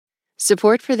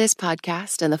Support for this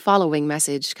podcast and the following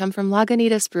message come from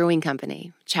Lagunitas Brewing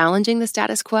Company, challenging the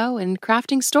status quo and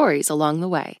crafting stories along the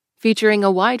way. Featuring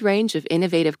a wide range of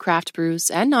innovative craft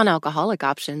brews and non-alcoholic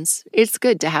options, it's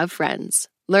good to have friends.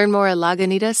 Learn more at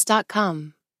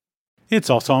Lagunitas.com.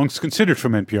 It's All Songs Considered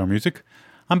from NPR Music.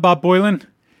 I'm Bob Boylan.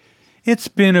 It's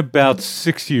been about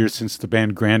 6 years since the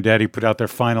band Grandaddy put out their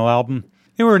final album.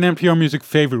 They were an NPR Music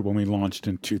favorite when we launched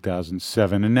in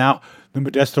 2007, and now the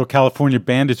Modesto, California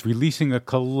band is releasing a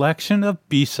collection of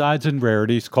B-sides and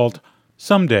rarities called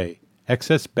Someday,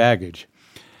 Excess Baggage.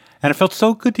 And it felt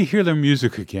so good to hear their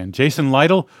music again. Jason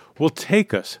Lytle will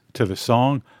take us to the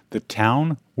song, The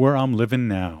Town Where I'm Living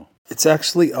Now. It's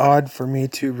actually odd for me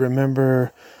to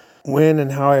remember when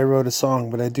and how I wrote a song,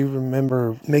 but I do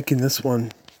remember making this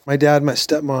one. My dad and my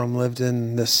stepmom lived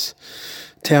in this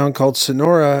town called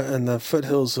Sonora in the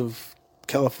foothills of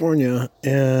California,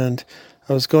 and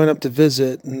I was going up to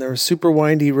visit, and there were super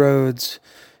windy roads.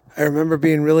 I remember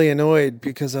being really annoyed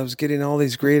because I was getting all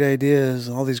these great ideas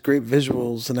and all these great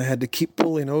visuals, and I had to keep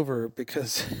pulling over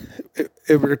because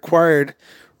it required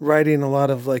writing a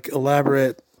lot of like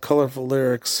elaborate, colorful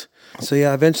lyrics. So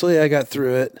yeah, eventually I got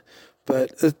through it.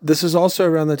 But this is also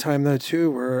around the time though too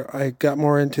where I got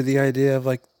more into the idea of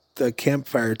like the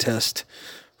campfire test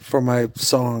for my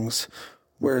songs,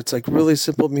 where it's like really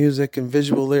simple music and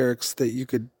visual lyrics that you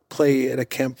could play at a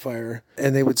campfire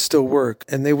and they would still work,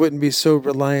 and they wouldn't be so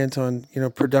reliant on,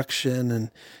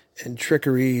 production and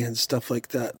trickery and stuff like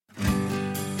that.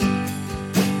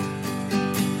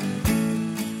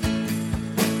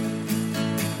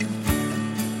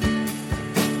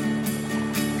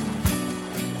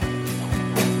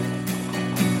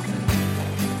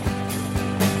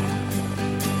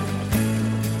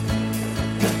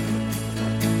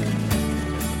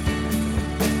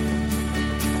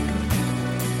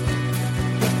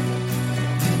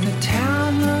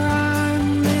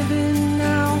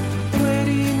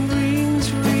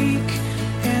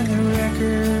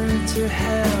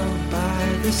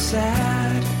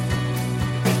 Sad.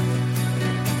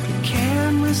 The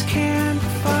cameras can't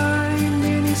find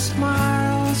any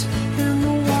smiles, and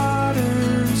the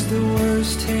water's the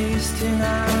worst tasting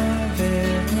I've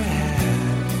ever had.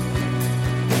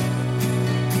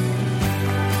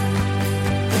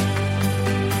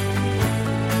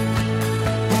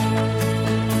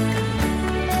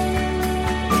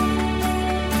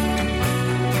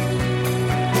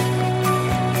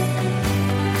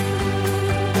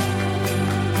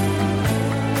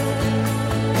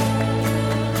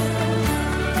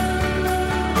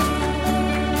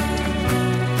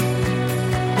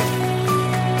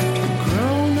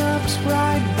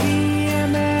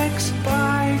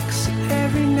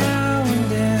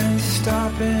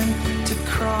 To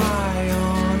cry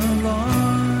on a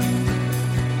lawn,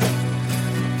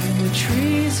 and the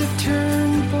trees have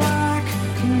turned black,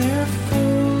 and they're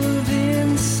full of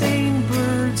insane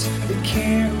birds that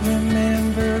can't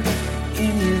remember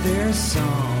any of their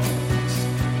songs.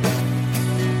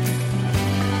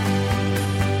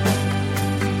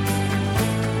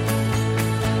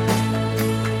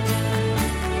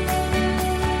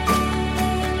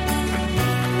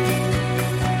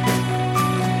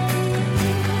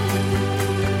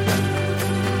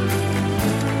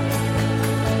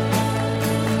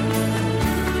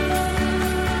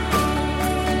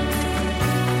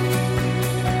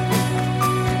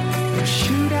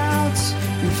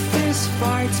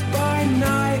 Fights by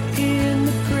night in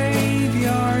the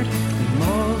graveyard, and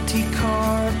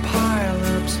multi-car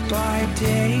pileups by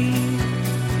day,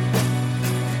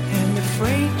 and the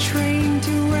freight train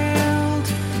derailed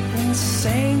and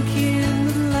sank in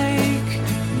the lake,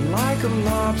 and like a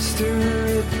lobster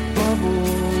it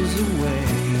bubbles away.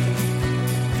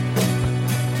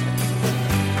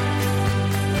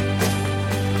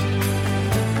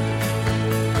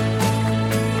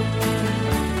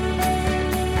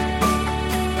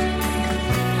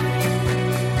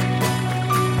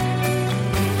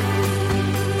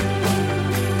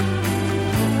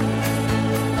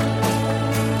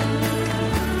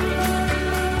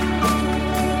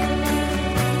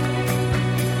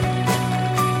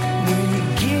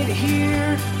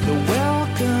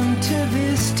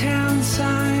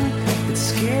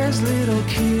 Little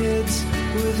kids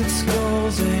with its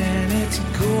skulls and its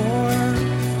gore.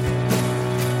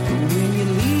 But when you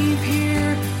leave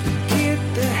here, the get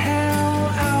the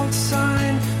hell out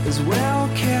sign is well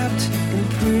kept and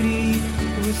pretty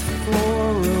with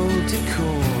floral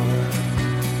decor.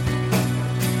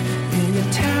 In the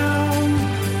town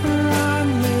where I'm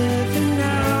living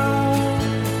now,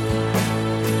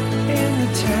 in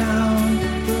the town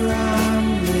where I'm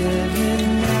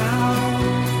living now,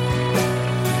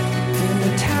 in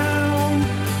the town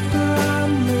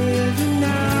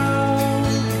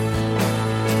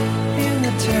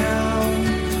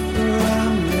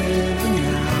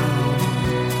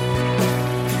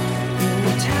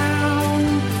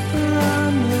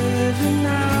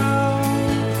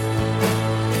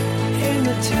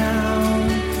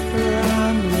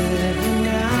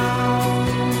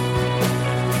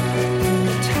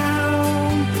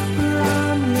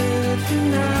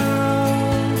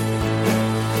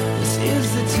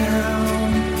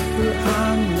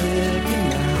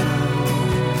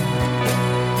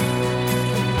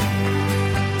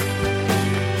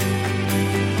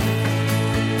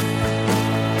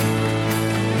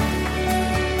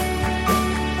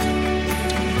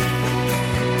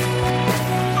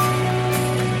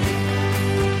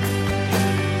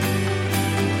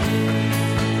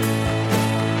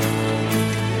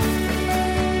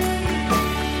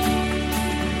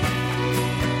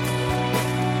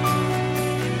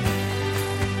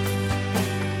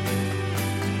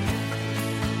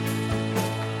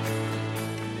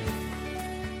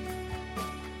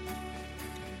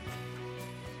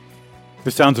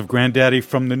The sounds of Grandaddy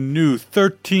from the new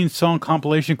 13-song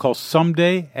compilation called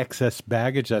Someday, Excess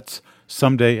Baggage. That's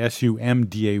Someday,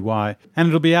 S-U-M-D-A-Y. And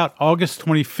it'll be out August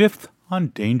 25th on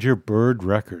Danger Bird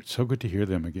Records. So good to hear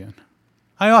them again.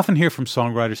 I often hear from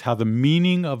songwriters how the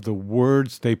meaning of the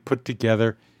words they put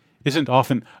together isn't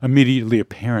often immediately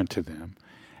apparent to them.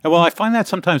 And while I find that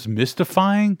sometimes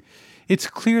mystifying, it's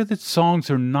clear that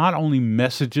songs are not only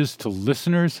messages to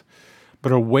listeners,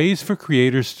 but are ways for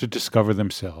creators to discover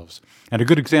themselves. And a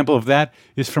good example of that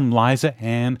is from Liza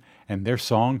Ann and their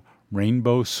song,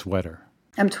 Rainbow Sweater.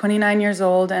 I'm 29 years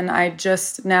old, and I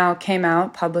just now came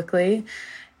out publicly,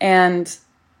 and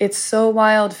it's so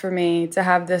wild for me to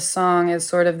have this song as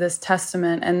sort of this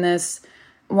testament and this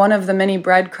one of the many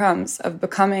breadcrumbs of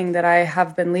becoming that I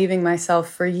have been leaving myself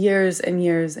for years and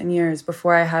years and years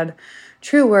before I had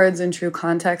true words and true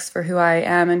context for who I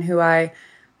am and who I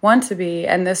want to be.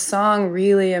 And this song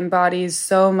really embodies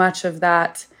so much of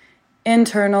that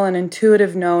internal and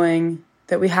intuitive knowing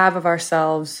that we have of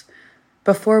ourselves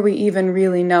before we even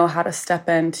really know how to step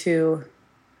into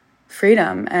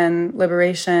freedom and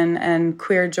liberation and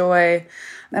queer joy.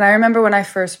 And I remember when I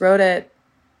first wrote it,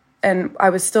 and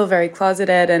I was still very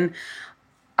closeted, and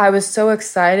I was so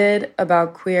excited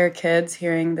about queer kids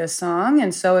hearing this song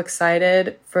and so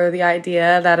excited for the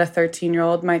idea that a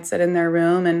 13-year-old might sit in their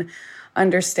room and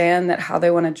understand that how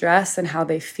they want to dress and how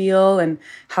they feel and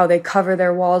how they cover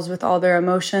their walls with all their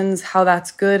emotions, how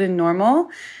that's good and normal.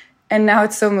 And now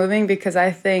it's so moving because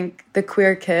I think the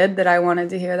queer kid that I wanted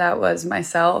to hear that was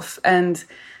myself. And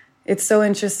it's so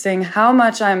interesting how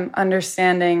much I'm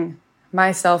understanding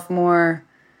myself more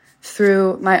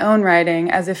through my own writing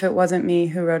as if it wasn't me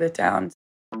who wrote it down.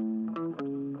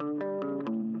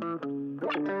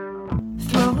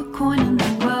 Throw a coin in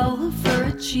the well for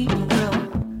a cheap thrill.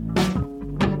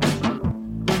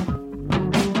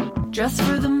 Dress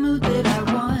for the mood that I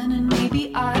want, and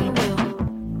maybe I will.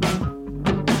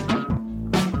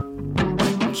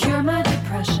 Cure my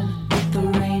depression with the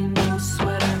rainbow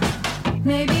sweater.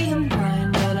 Maybe I'm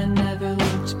crying, but I never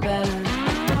looked better.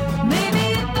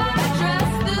 Maybe if I dress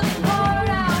this part,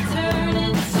 I'll turn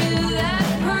into that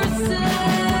person.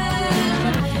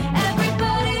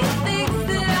 Everybody thinks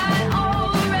that I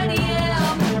already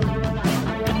am.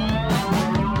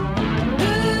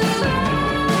 Ooh,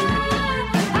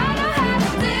 I know how to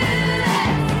do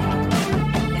that.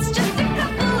 It's just a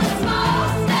couple of small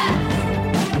steps,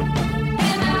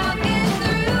 and I'll get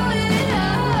through it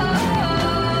all.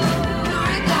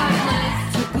 Regardless,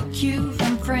 took a cue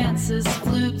from Francis,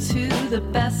 flew to the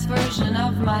best version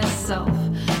of myself.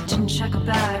 Didn't check a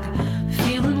bag,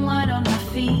 feeling light on my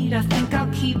feet. I think I'll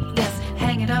keep this,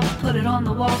 hang it up, put it on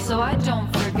the wall so I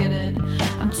don't forget it.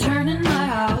 I'm turning my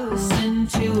house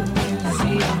into a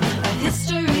museum, a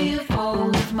history of all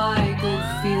of my good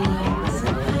feelings.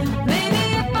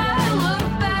 Maybe if I look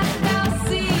back, I'll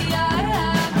see I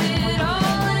have it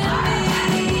all in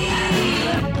me.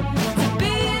 To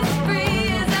be as free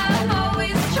as I'm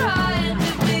always trying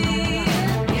to be.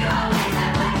 You always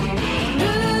have what you need.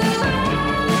 Ooh,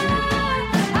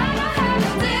 I know how to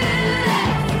do that.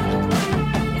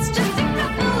 It's just a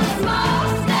couple of small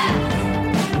steps,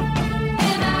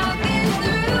 and I'll get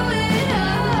through it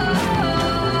all.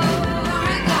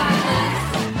 Regardless.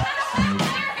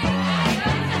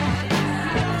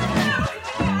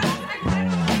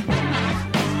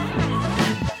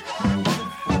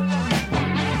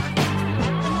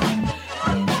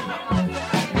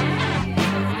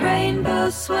 Rainbow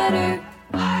sweater.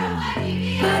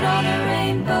 Put on a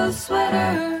rainbow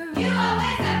sweater. You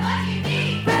always have what you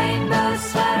need. Rainbow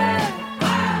sweater.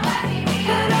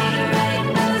 Put on a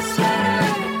rainbow sweater.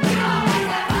 You always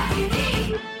have what you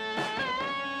need.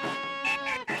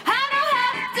 I know how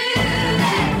to do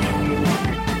that.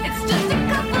 It's just a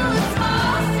couple of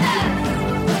small steps,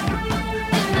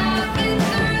 and I'll get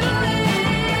through it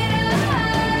all.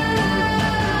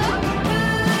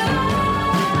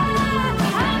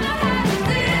 I know how to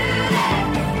do that.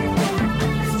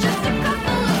 It's just a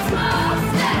couple of small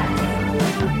steps,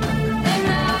 and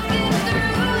I'll get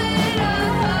through it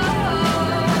all.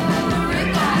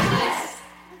 Regardless.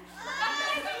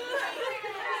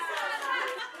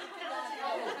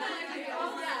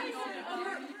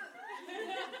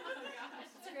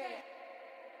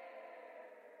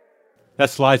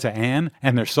 That's Liza Ann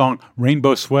and their song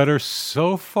Rainbow Sweater.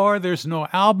 So far, there's no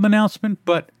album announcement,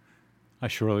 but I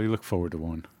surely look forward to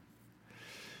one.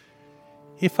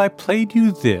 If I played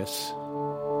you this,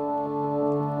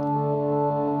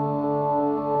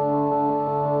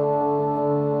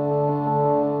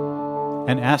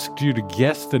 and asked you to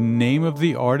guess the name of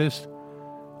the artist,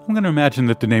 I'm going to imagine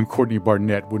that the name Courtney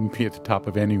Barnett wouldn't be at the top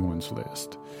of anyone's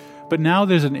list. but now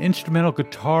there's an instrumental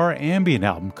guitar ambient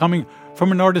album coming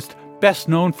from an artist best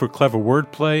known for clever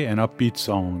wordplay and upbeat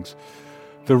songs.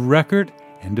 The record,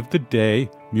 End of the Day,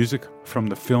 music from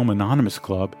the film Anonymous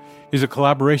Club, is a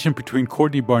collaboration between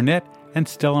Courtney Barnett and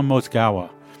Stella Mozgawa.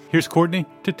 Here's Courtney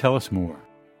to tell us more.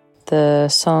 The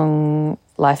song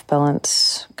Life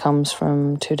Balance comes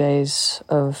from 2 days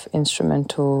of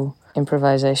instrumental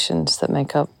improvisations that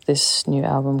make up this new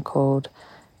album called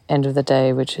End of the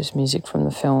Day, which is music from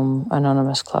the film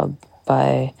Anonymous Club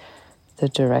by the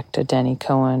director Danny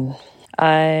Cohen.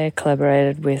 I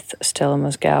collaborated with Stella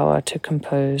Mozgawa to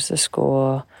compose the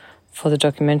score for the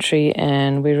documentary,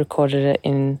 and we recorded it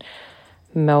in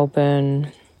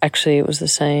Melbourne. Actually, it was the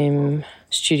same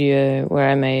studio where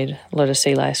I made a lot of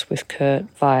Sea Lice with Kurt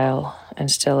Vile,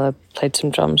 and Stella played some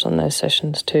drums on those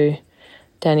sessions too.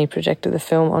 Danny projected the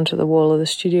film onto the wall of the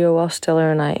studio while Stella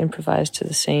and I improvised to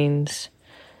the scenes.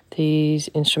 These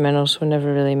instrumentals were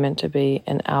never really meant to be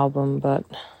an album, but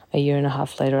a year and a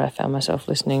half later I found myself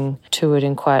listening to it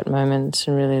in quiet moments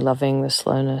and really loving the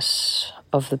slowness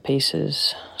of the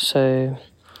pieces. So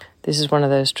this is one of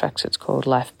those tracks. It's called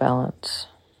Life Balance.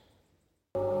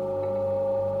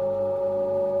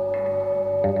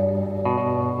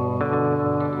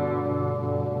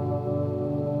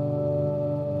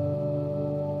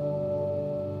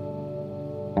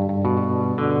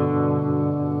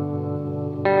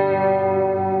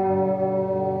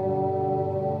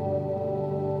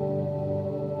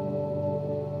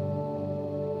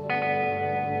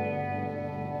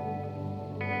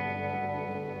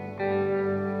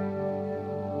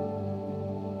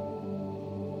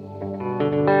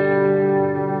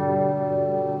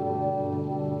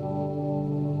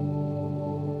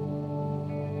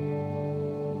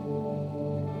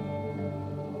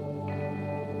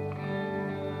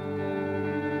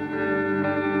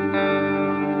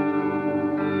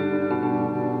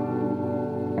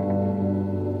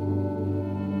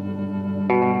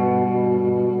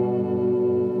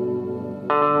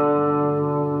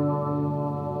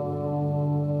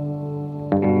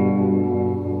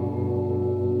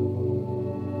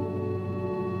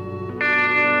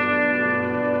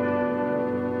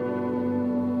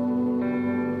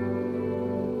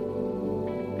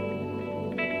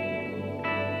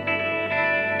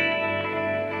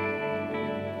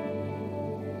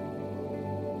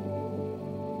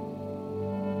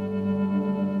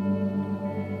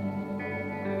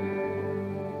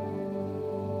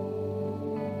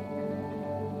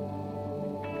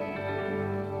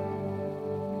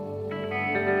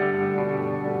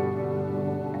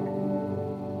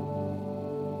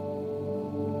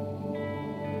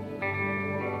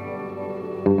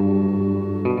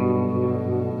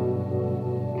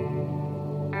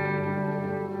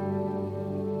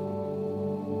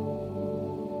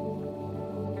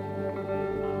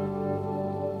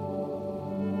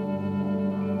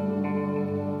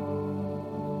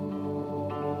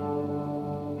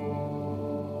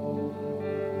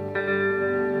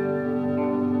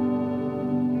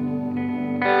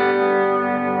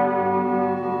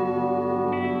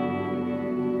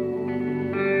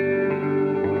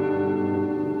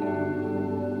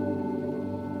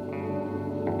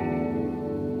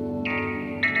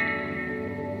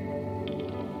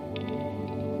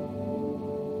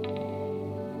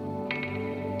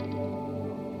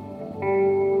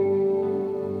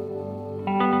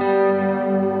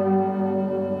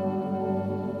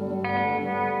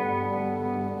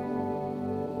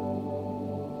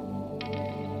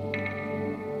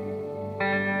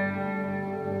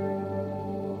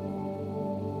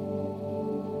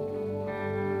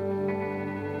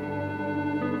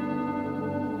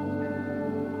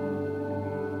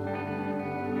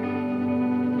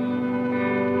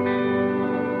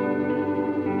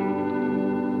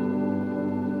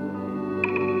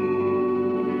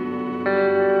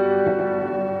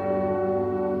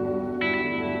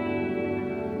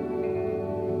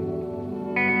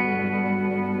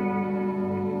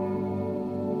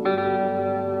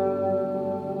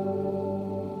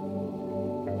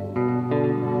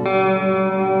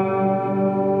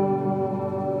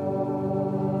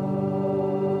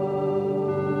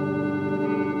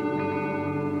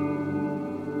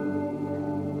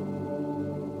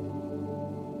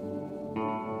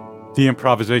 The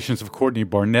improvisations of Courtney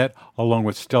Barnett along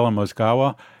with Stella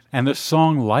Mozgawa, and the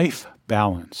song Life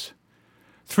Balance.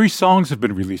 3 songs have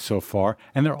been released so far,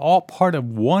 and they're all part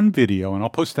of one video, and I'll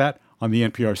post that on the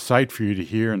NPR site for you to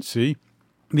hear and see.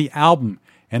 The album,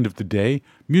 End of the Day,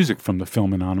 music from the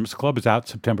film Anonymous Club, is out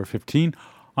September 15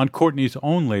 on Courtney's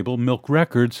own label, Milk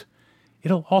Records.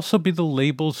 It'll also be the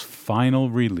label's final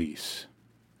release.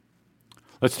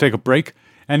 Let's take a break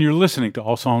and you're listening to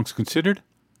All Songs Considered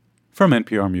from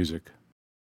NPR Music.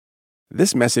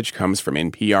 This message comes from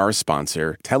NPR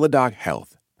sponsor Teladoc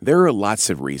Health. There are lots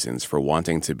of reasons for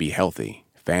wanting to be healthy.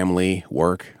 Family,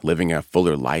 work, living a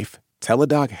fuller life.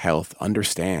 Teladoc Health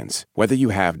understands. Whether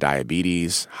you have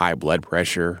diabetes, high blood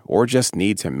pressure, or just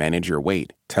need to manage your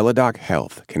weight, Teladoc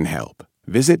Health can help.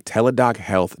 Visit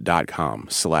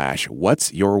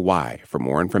teladochealth.com/what'syourwhy for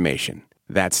more information.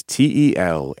 That's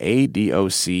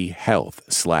TELADOC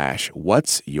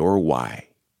health/what'syourwhy.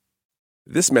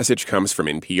 This message comes from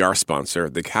NPR sponsor,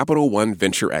 the Capital One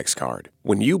Venture X Card.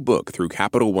 When you book through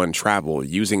Capital One Travel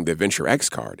using the Venture X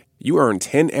Card, you earn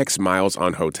 10x miles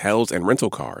on hotels and rental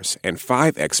cars and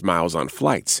 5x miles on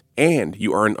flights. And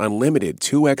you earn unlimited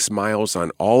 2x miles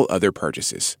on all other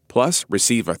purchases. Plus,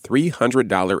 receive a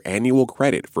 $300 annual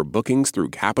credit for bookings through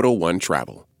Capital One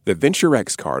Travel. The Venture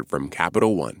X Card from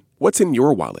Capital One. What's in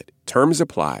your wallet? Terms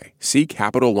apply. See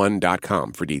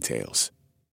CapitalOne.com for details.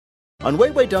 On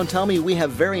Wait, Wait, Don't Tell Me, we have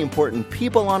very important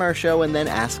people on our show and then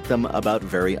ask them about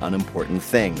very unimportant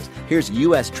things. Here's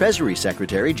U.S. Treasury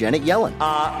Secretary Janet Yellen.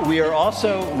 We are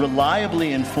also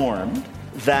reliably informed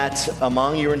that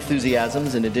among your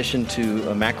enthusiasms, in addition to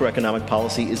macroeconomic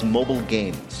policy, is mobile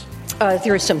games.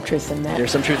 There is some truth in that.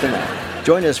 There's some truth in that.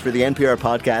 Join us for the NPR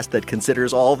podcast that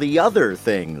considers all the other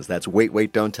things. That's Wait,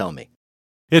 Wait, Don't Tell Me.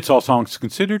 It's All Songs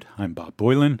Considered. I'm Bob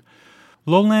Boylan.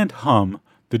 Lowland Hum,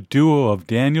 the duo of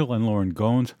Daniel and Lauren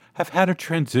Goins, have had a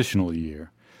transitional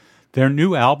year. Their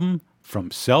new album, From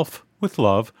Self with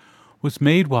Love, was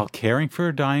made while caring for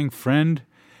a dying friend,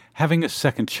 having a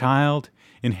second child,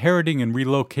 inheriting and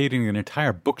relocating an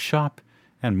entire bookshop,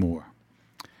 and more.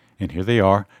 And here they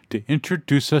are to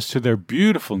introduce us to their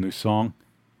beautiful new song,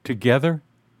 Together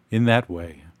in That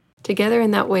Way. Together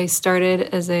in That Way started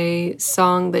as a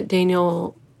song that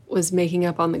Daniel was making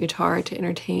up on the guitar to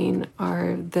entertain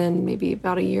our then maybe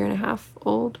about a 1.5 year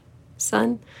old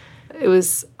son. It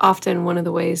was often one of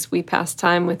the ways we passed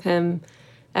time with him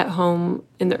at home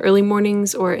in the early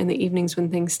mornings or in the evenings when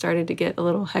things started to get a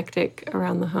little hectic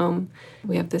around the home.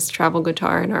 We have this travel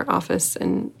guitar in our office,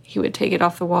 and he would take it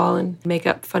off the wall and make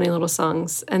up funny little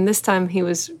songs. And this time he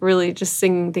was really just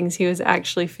singing things he was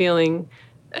actually feeling,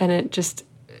 and it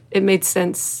made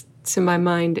sense to my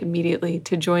mind immediately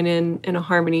to join in a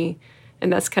harmony,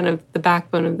 and that's kind of the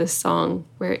backbone of this song,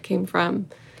 where it came from.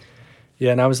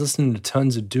 Yeah, and I was listening to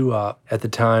tons of doo-wop at the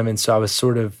time, and so I was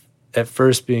sort of at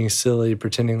first being silly,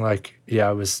 pretending like,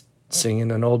 I was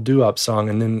singing an old doo-wop song,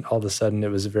 and then all of a sudden it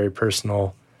was a very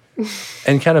personal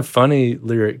and kind of funny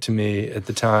lyric to me at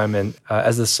the time. And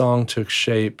as the song took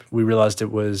shape, we realized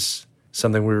it was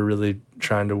something we were really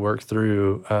trying to work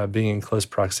through, being in close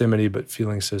proximity but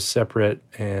feeling so separate.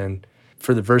 And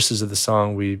for the verses of the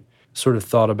song, we sort of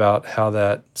thought about how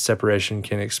that separation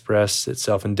can express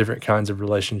itself in different kinds of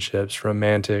relationships,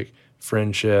 romantic,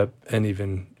 friendship, and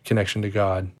even connection to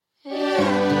God.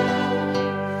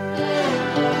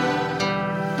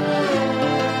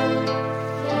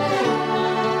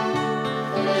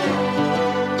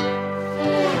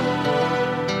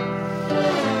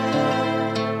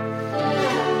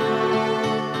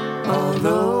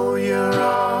 Although you're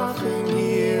often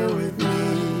here with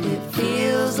me, it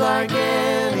feels like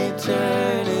an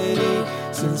eternity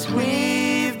since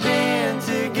we've been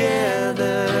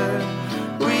together.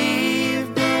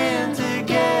 We've been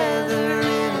together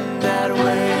in that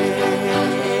way.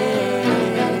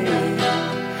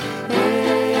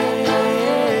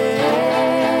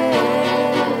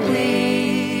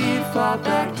 We fought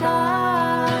back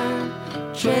time,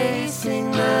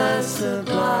 chasing the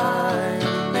sublime.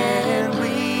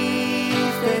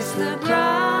 The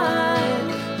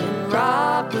grind and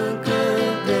robbed the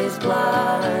good days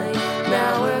blind.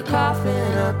 Now we're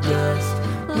coughing up dust,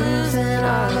 losing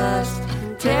our lust,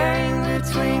 tearing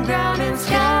between ground and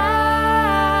sky.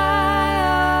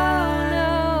 Oh,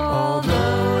 no.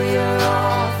 Although you're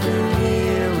often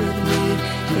here with me,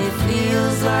 it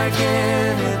feels like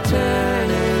an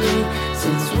eternity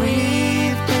since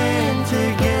we've been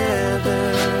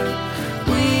together.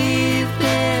 We've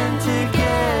been together.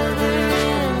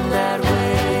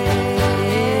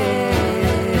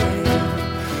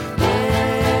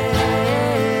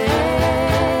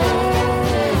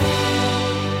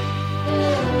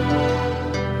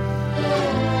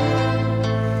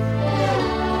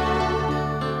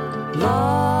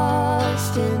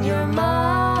 Lost in your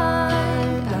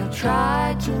mind, I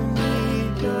tried to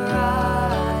meet your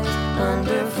eyes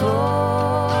under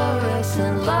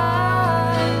fluorescent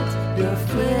lights, your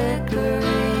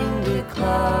flickering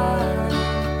decline,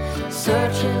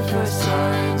 searching for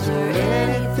signs or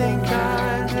anything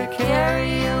kind to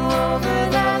carry you over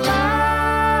that line.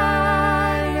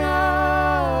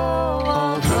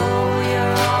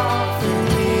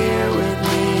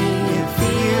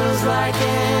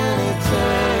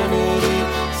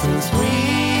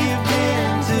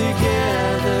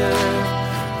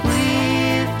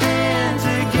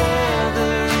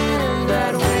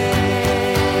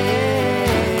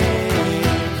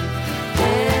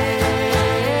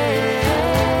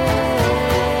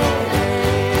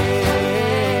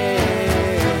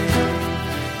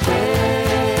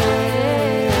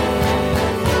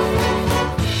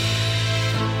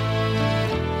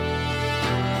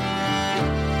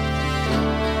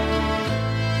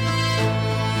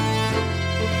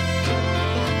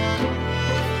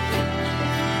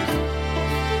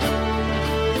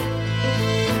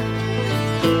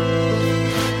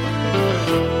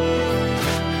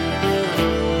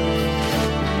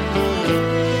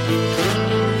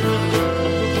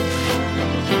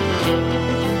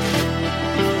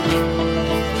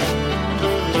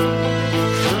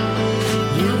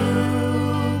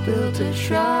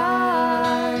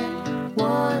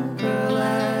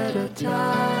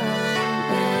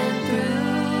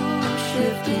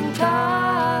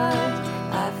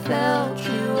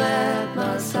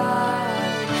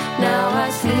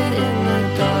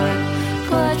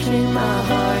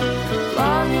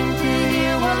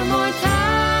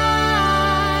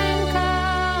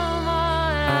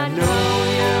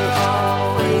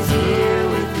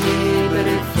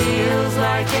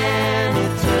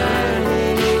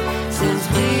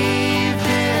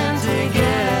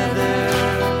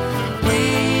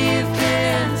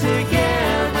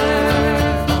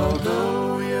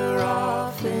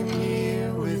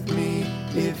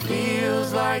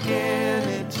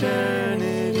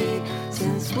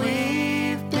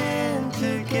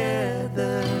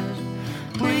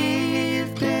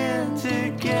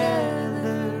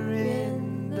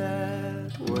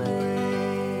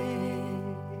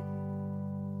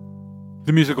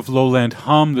 The music of Lowland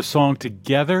Hum. The song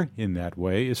Together in That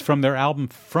Way is from their album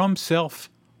From Self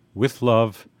with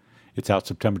Love. It's out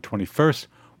September 21st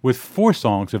with 4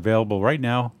 songs available right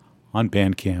now on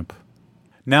Bandcamp.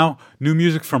 Now, new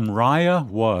music from Raya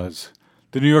Was.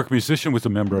 The New York musician was a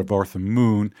member of Arthur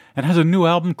Moon and has a new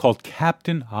album called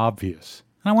Captain Obvious.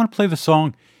 And I want to play the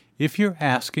song If You're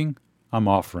Asking, I'm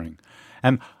Offering.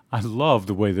 And I love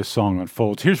the way this song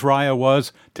unfolds. Here's Raya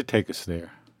Was to take us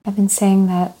there. I've been saying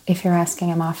that If You're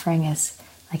Asking, I'm Offering is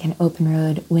like an open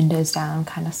road, windows down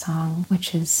kind of song,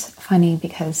 which is funny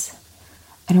because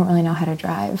I don't really know how to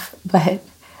drive. But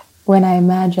when I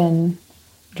imagine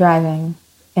driving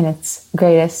in its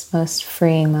greatest, most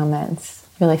freeing moments,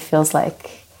 it really feels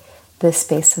like the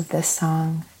space of this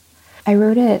song. I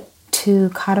wrote it to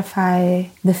codify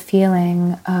the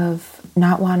feeling of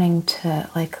not wanting to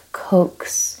like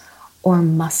coax or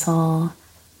muscle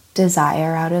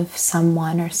desire out of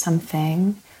someone or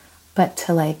something, but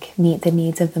to like meet the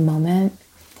needs of the moment.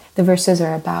 The verses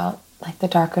are about like the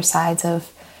darker sides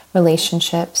of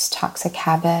relationships, toxic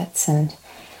habits, and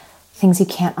things you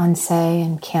can't unsay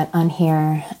and can't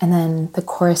unhear. And then the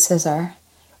choruses are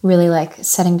really like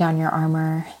setting down your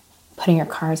armor, putting your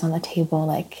cards on the table,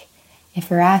 like, if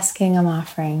you're asking, I'm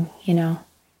offering, you know?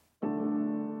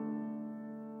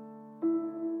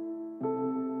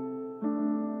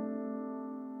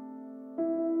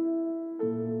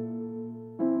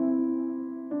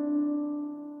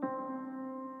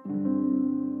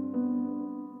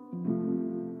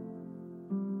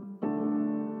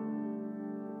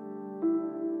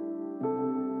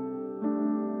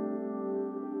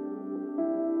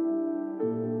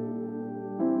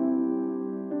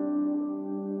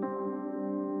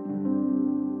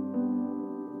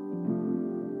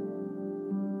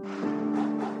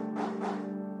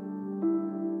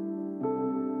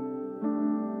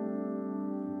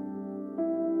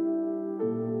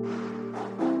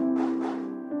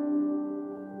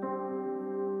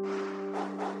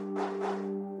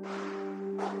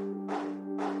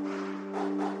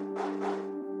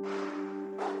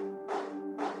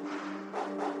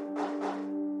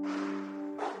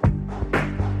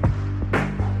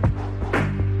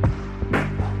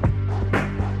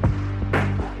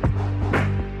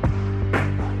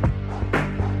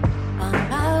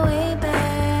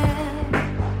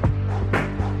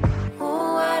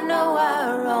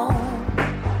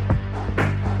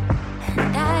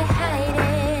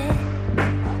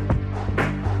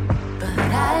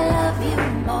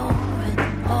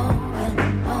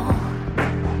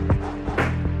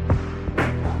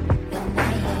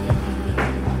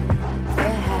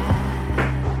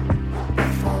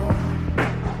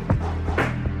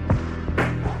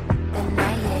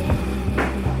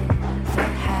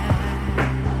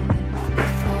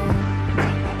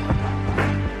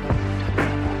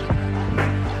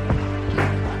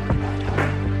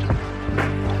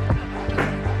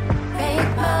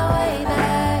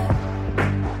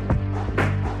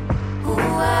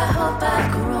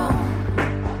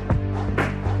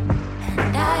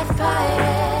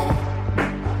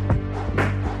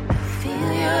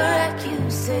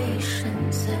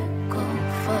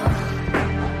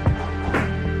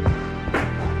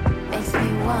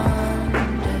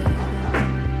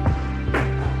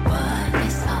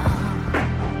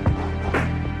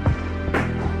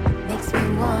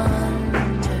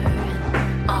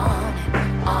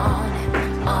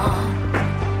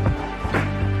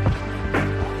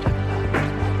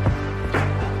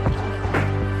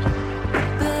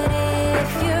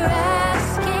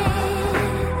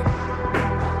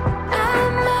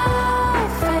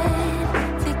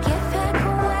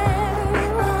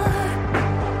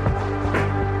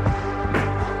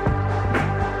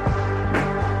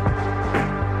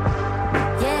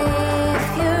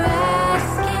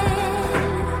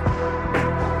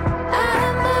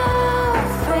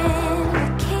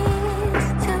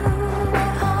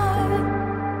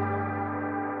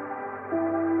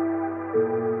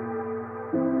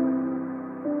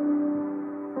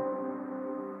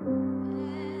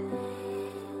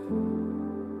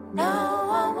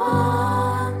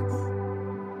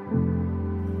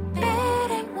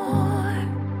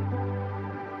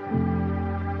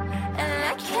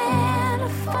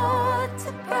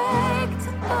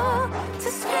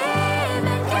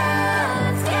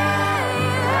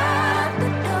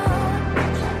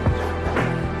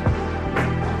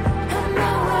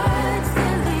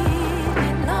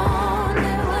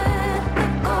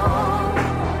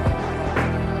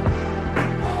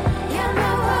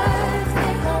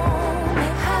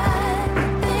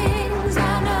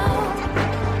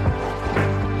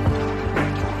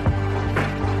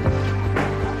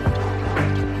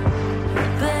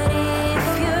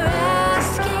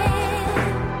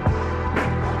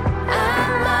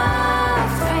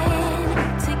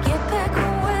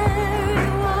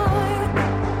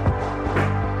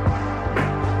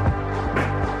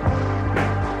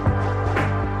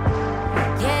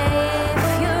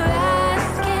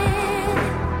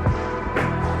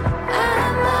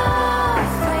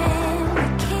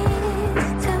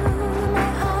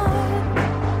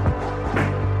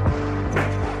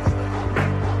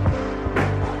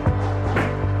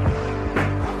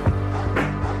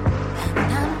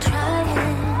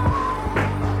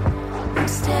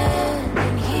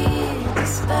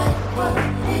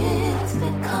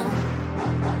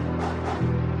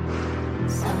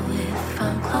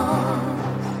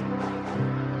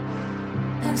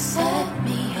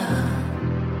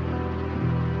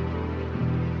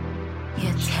 You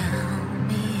tell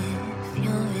me if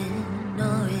you're in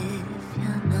or if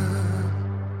you're not.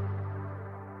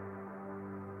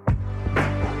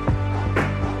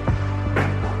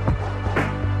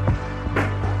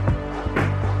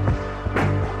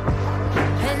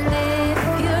 And if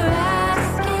you're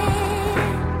asking,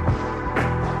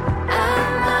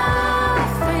 I'm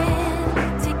offering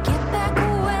to get back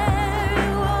where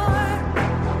you are.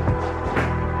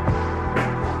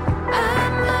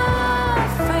 I'm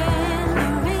offering the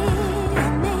real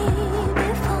me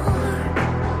before.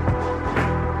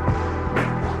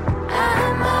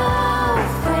 I'm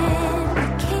offering the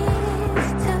keys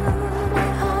to my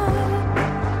heart.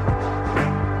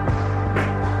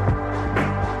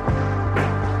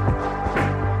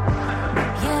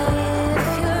 Yeah, if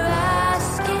you're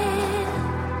asking,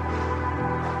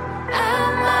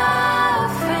 I'm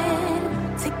offering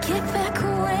to get back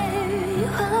where you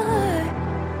are.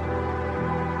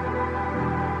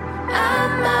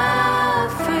 I'm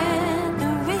offering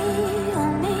the real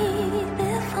me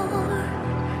before.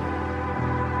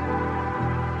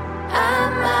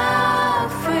 I'm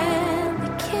offering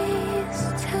the keys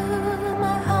to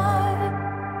my heart.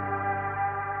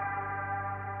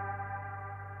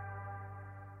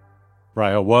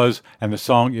 Raya was, and the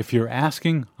song If You're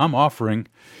Asking, I'm Offering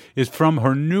is from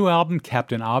her new album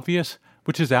Captain Obvious,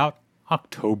 which is out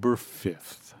October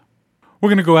 5th. We're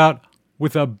going to go out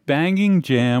with a banging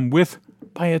jam with,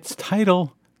 by its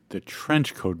title, The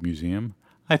Trenchcoat Museum.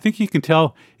 I think you can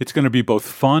tell it's going to be both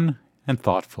fun and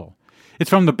thoughtful. It's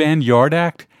from the band Yard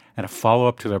Act and a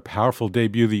follow-up to their powerful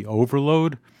debut, The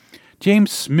Overload.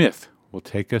 James Smith will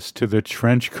take us to the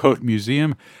Trenchcoat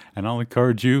Museum, and I'll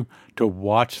encourage you to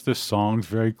watch the song's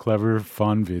very clever,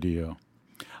 fun video.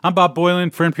 I'm Bob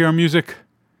Boylan for NPR Music.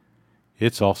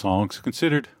 It's All Songs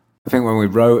Considered. I think when we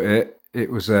wrote it,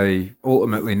 it was a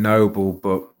ultimately noble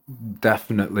but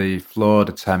definitely flawed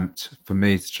attempt for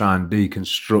me to try and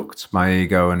deconstruct my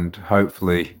ego and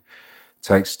hopefully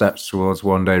take steps towards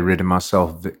one day ridding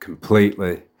myself of it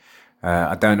completely.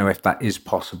 I don't know if that is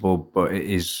possible, but it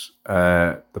is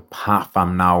the path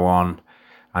I'm now on,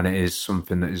 and it is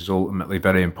something that is ultimately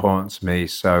very important to me.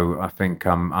 So I think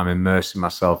I'm immersing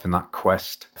myself in that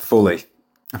quest fully.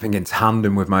 I think in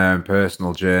tandem with my own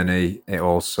personal journey, it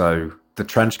also, the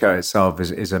trench coat itself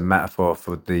is a metaphor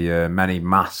for the many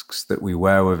masks that we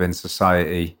wear within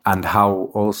society, and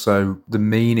how also the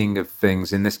meaning of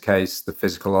things, in this case, the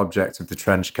physical object of the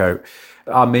trench coat,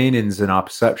 our meanings and our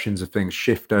perceptions of things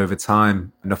shift over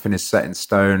time. Nothing is set in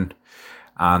stone.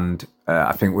 And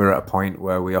I think we're at a point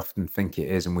where we often think it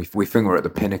is, and we think we're at the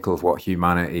pinnacle of what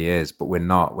humanity is, but we're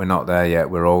not. We're not there yet.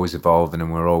 We're always evolving,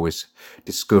 and we're always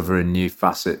discovering new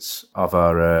facets of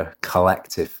our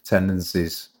collective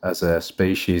tendencies as a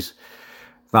species.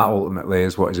 That ultimately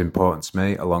is what is important to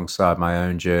me alongside my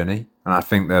own journey. And I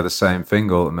think they're the same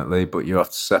thing ultimately, but you have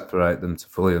to separate them to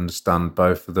fully understand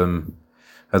both of them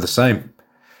are the same.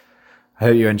 I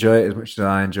hope you enjoy it as much as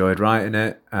I enjoyed writing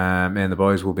it. Me and the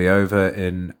boys will be over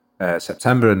in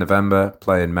September and November,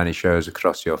 playing many shows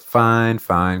across your fine,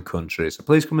 fine country. So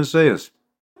please come and see us.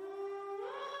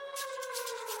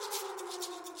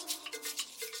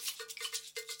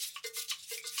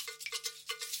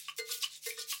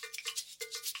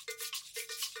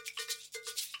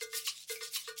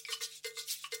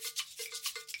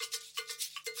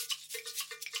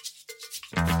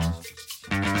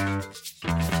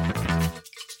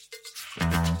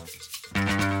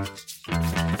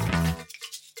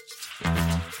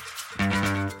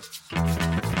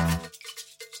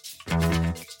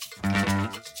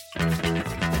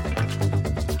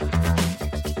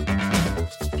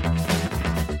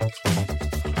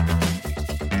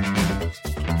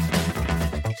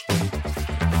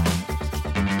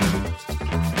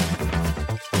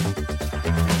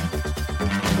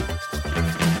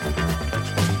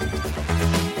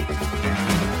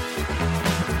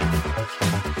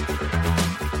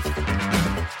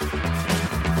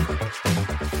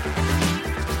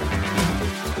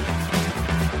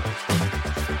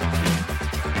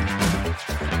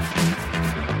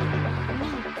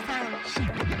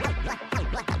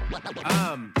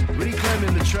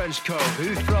 Trench coat,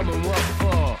 who's from and what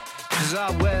for? 'Cause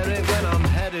I wear it when I'm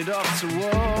headed off to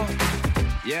war.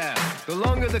 Yeah, the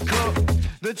longer the coat,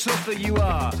 the tougher you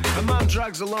are. A man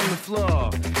drags along the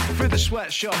floor through the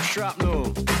sweatshop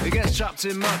shrapnel. He gets trapped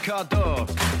in my car door.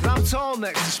 I'm tall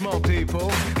next to small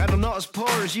people, and I'm not as poor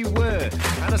as you were.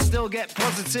 And I still get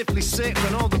positively sick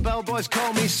when all the bellboys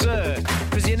call me sir.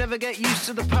 'Cause you never get used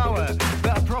to the power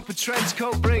that a proper trench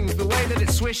coat brings. The way that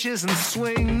it swishes and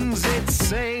swings, it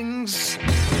sings.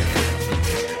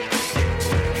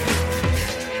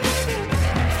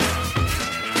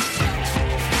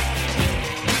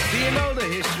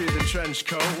 trench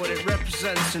coat, what it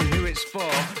represents and who it's for.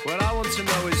 What I want to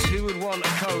know is who would want a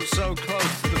coat so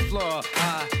close to the floor.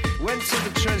 I went to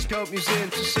the trench coat museum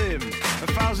to see him.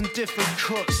 1,000 different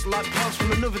cuts, like parts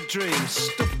from another dream,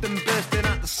 stuffed and bursting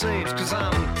at the seams, cause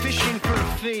I'm fishing for a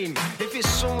theme. If it's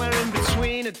somewhere in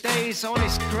between a day's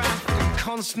honest graft and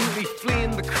constantly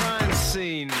fleeing the crime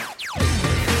scene.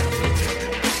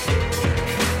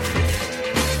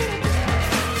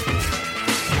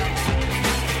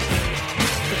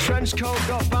 Trench coat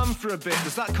got banned for a bit.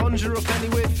 Does that conjure up any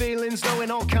weird feelings?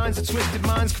 Knowing all kinds of twisted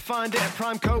minds could find it a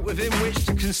prime coat within which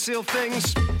to conceal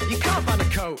things. You can't ban a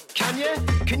coat, can you?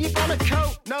 Can you ban a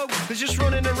coat? No, they're just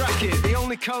running a racket. The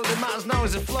only coat that matters now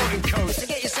is a floating coat. So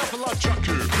get yourself a log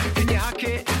jacket. Can you hack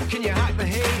it? Can you hack the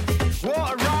heat?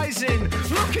 Water rising.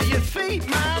 Look at your feet,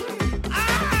 man.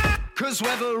 Ah! Cause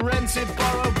whether rented,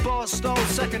 borrowed, bought, stole,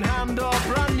 second hand or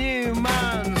brand new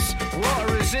man's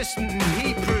water resistant and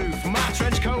heat proof, my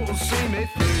trench coat will see me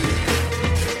through.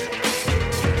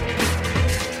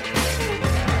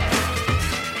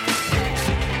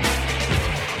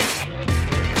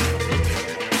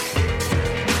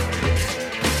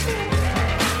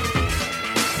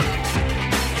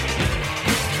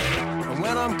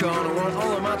 I'm gone, I want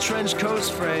all of my trench coats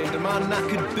framed, and my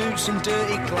knackered boots and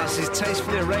dirty glasses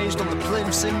tastefully arranged on the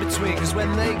plinths in between. Cause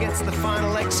when they get to the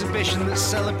final exhibition that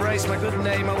celebrates my good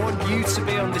name, I want you to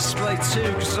be on display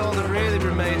too. Cause all that really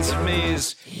remains of me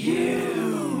is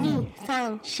you.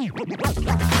 Here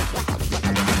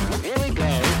we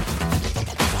go.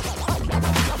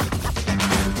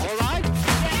 Alright?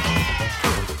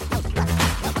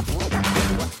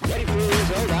 Ready for this?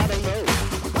 Oh, I don't know.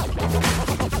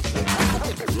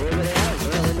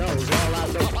 Really knows all I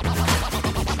know.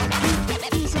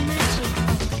 Piece of magic.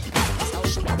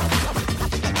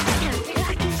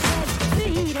 Like you said,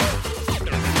 beat it.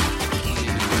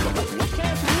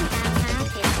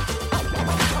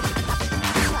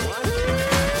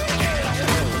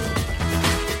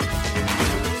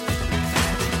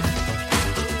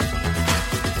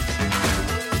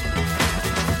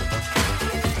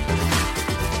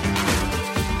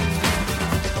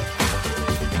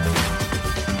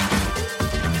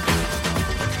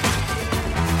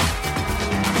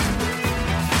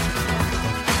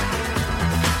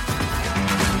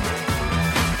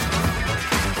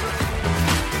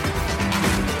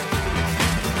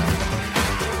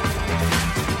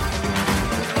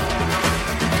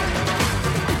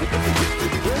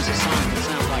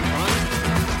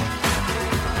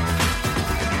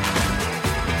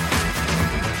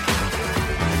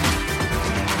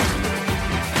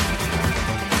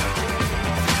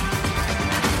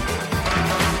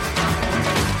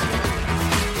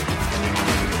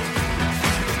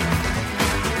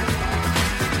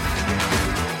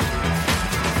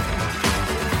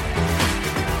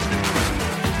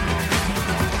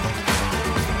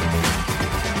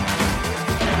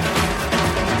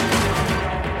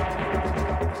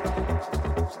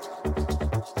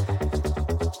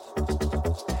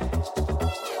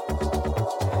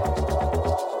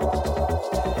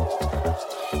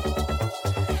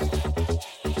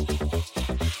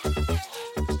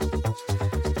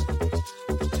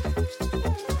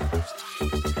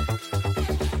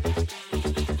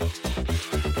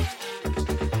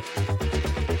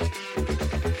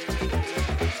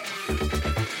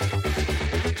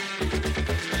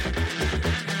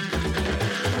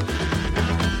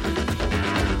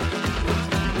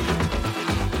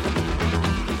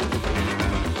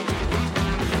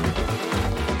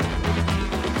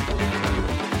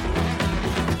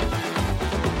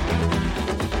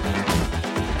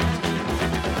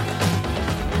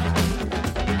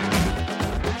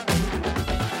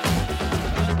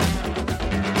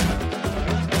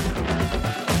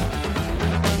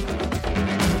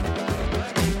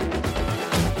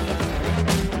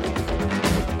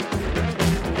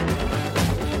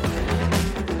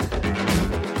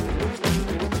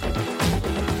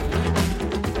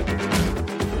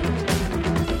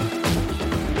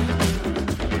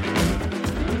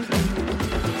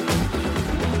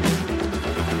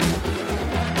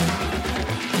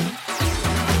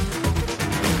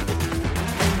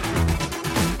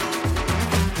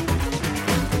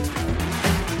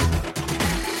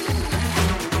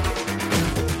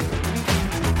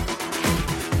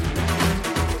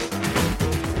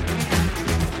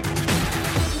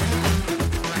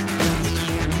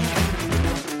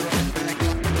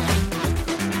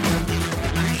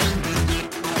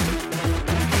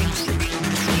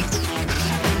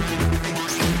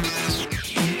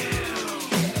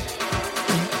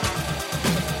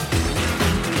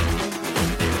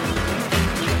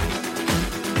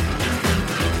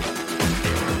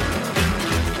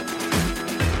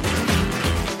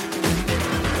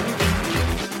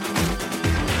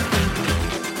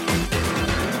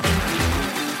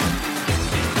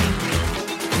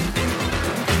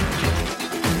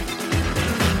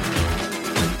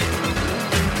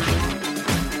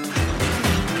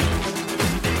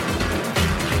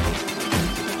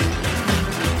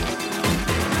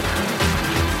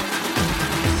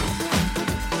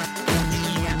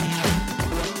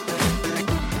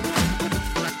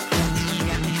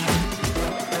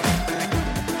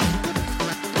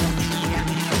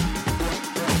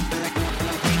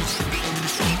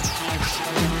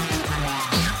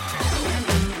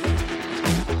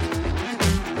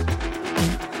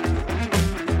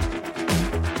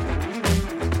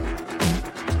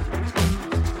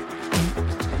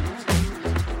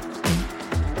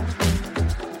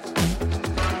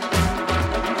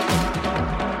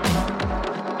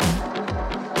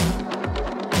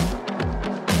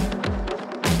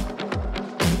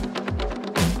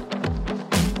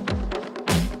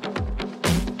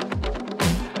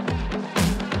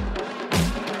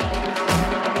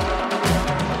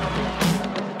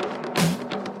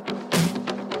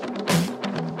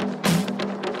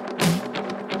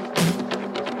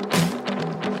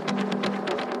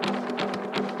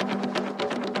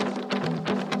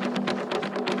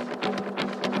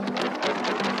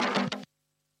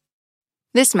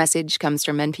 This message comes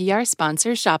from NPR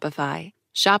sponsor Shopify.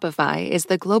 Shopify is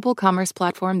the global commerce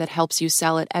platform that helps you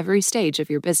sell at every stage of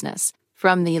your business.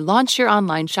 From the launch your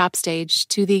online shop stage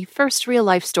to the first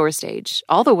real-life store stage,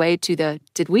 all the way to the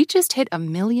did we just hit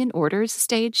 1 million orders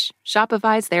stage,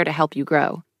 Shopify's there to help you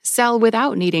grow. Sell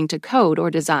without needing to code or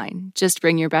design. Just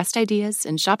bring your best ideas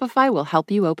and Shopify will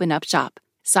help you open up shop.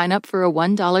 Sign up for a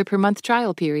 $1 per month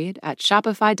trial period at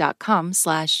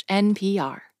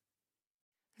shopify.com/NPR.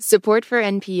 Support for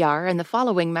NPR and the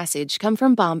following message come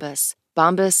from Bombas.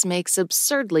 Bombas makes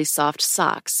absurdly soft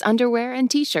socks, underwear,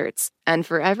 and T-shirts. And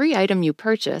for every item you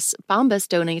purchase, Bombas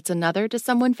donates another to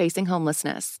someone facing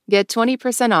homelessness. Get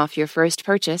 20% off your first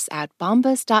purchase at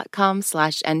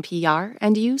bombas.com/NPR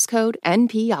and use code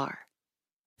NPR.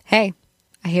 Hey,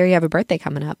 I hear you have a birthday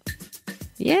coming up.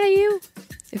 Yeah, you.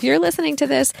 If you're listening to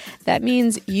this, that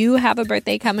means you have a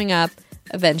birthday coming up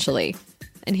eventually.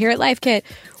 And here at Life Kit,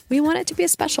 we want it to be a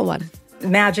special one.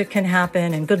 Magic can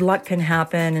happen and good luck can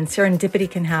happen and serendipity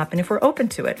can happen if we're open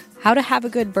to it. How to have a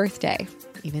good birthday,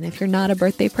 even if you're not a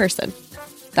birthday person.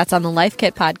 That's on the Life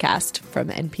Kit podcast from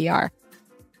NPR.